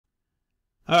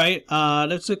All right,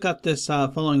 let's look at this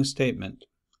following statement.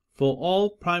 For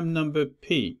all prime number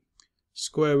p,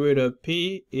 square root of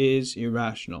p is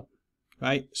irrational.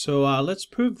 Right? So let's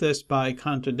prove this by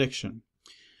contradiction.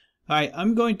 All right,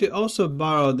 I'm going to also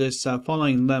borrow this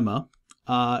following lemma.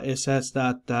 It says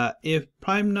that if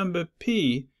prime number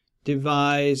p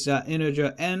divides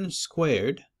integer n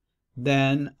squared,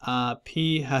 then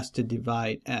p has to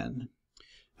divide n.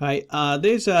 All right,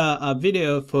 there's a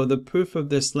video for the proof of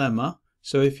this lemma.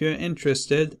 So if you're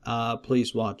interested,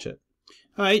 please watch it.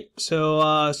 All right,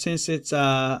 so since it's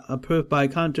a proof by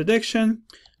contradiction,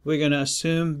 we're going to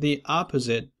assume the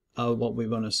opposite of what we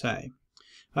want to say.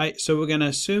 All right, so we're going to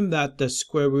assume that the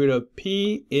square root of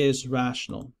p is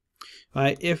rational. All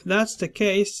right, if that's the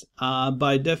case,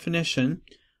 by definition,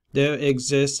 there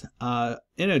exist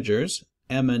integers,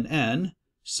 m and n,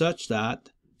 such that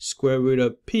square root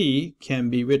of p can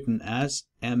be written as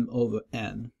m over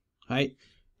n. Right?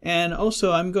 And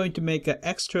also, I'm going to make an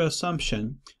extra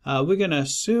assumption. We're going to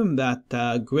assume that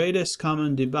the greatest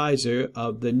common divisor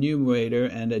of the numerator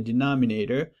and the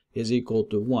denominator is equal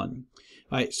to 1.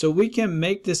 Right, so we can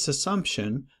make this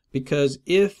assumption because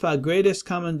if greatest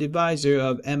common divisor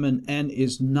of m and n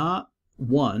is not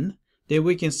 1, then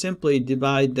we can simply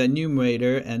divide the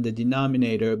numerator and the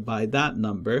denominator by that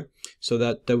number so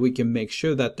that we can make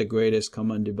sure that the greatest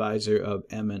common divisor of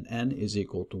m and n is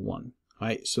equal to 1.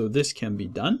 Right, so this can be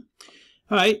done.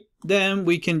 All right, then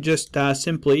we can just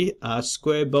simply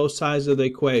square both sides of the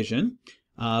equation.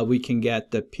 We can get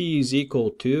the p is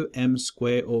equal to m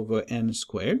squared over n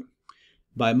squared.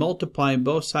 By multiplying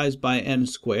both sides by n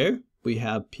squared, we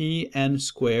have pn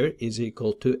squared is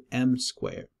equal to m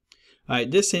squared. All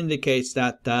right, this indicates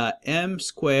that m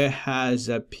squared has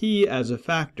p as a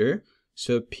factor,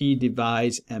 so p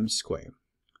divides m squared.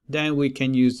 Then we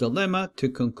can use the lemma to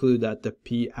conclude that the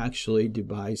p actually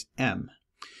divides m.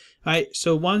 All right,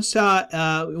 so once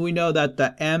we know that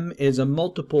the m is a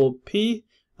multiple of p,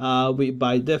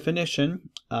 by definition,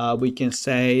 we can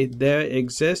say there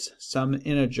exists some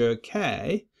integer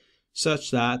k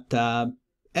such that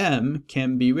m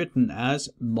can be written as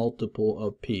multiple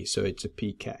of p, so it's a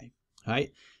pk.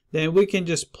 Right? Then we can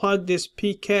just plug this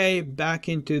pk back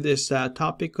into this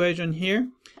top equation here.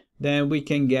 Then we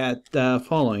can get the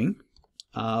following.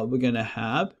 We're going to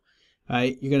have,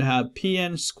 right, you're going to have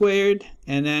pn squared,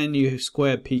 and then you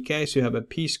square pk, so you have a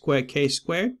p squared k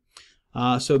squared.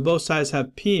 So both sides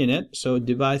have p in it, so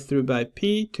divide through by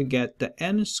p to get the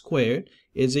n squared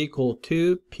is equal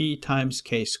to p times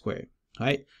k squared.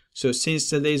 Right? So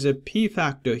since there's a p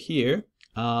factor here,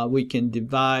 we can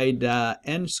divide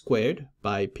n squared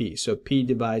by p. So p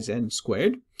divides n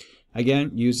squared.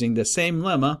 Again, using the same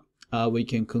lemma, we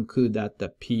can conclude that the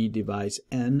p divides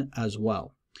n as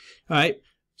well. All right,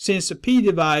 since the p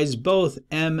divides both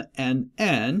m and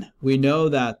n, we know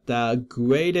that the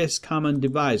greatest common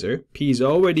divisor, p is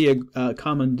already a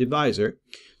common divisor,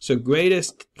 so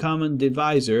greatest common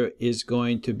divisor is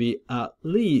going to be at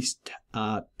least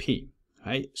p.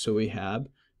 Right, so we have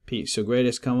p. So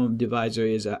greatest common divisor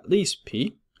is at least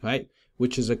p, right,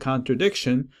 which is a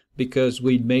contradiction because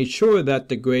we made sure that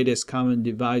the greatest common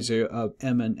divisor of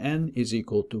m and n is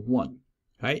equal to 1.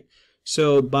 Right?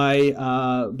 So by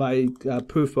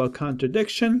proof of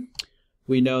contradiction,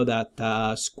 we know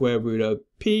that square root of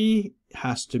p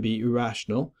has to be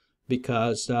irrational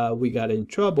because we got in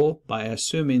trouble by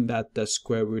assuming that the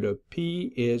square root of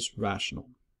p is rational.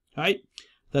 All right?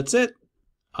 That's it.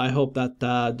 I hope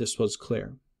that this was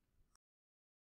clear.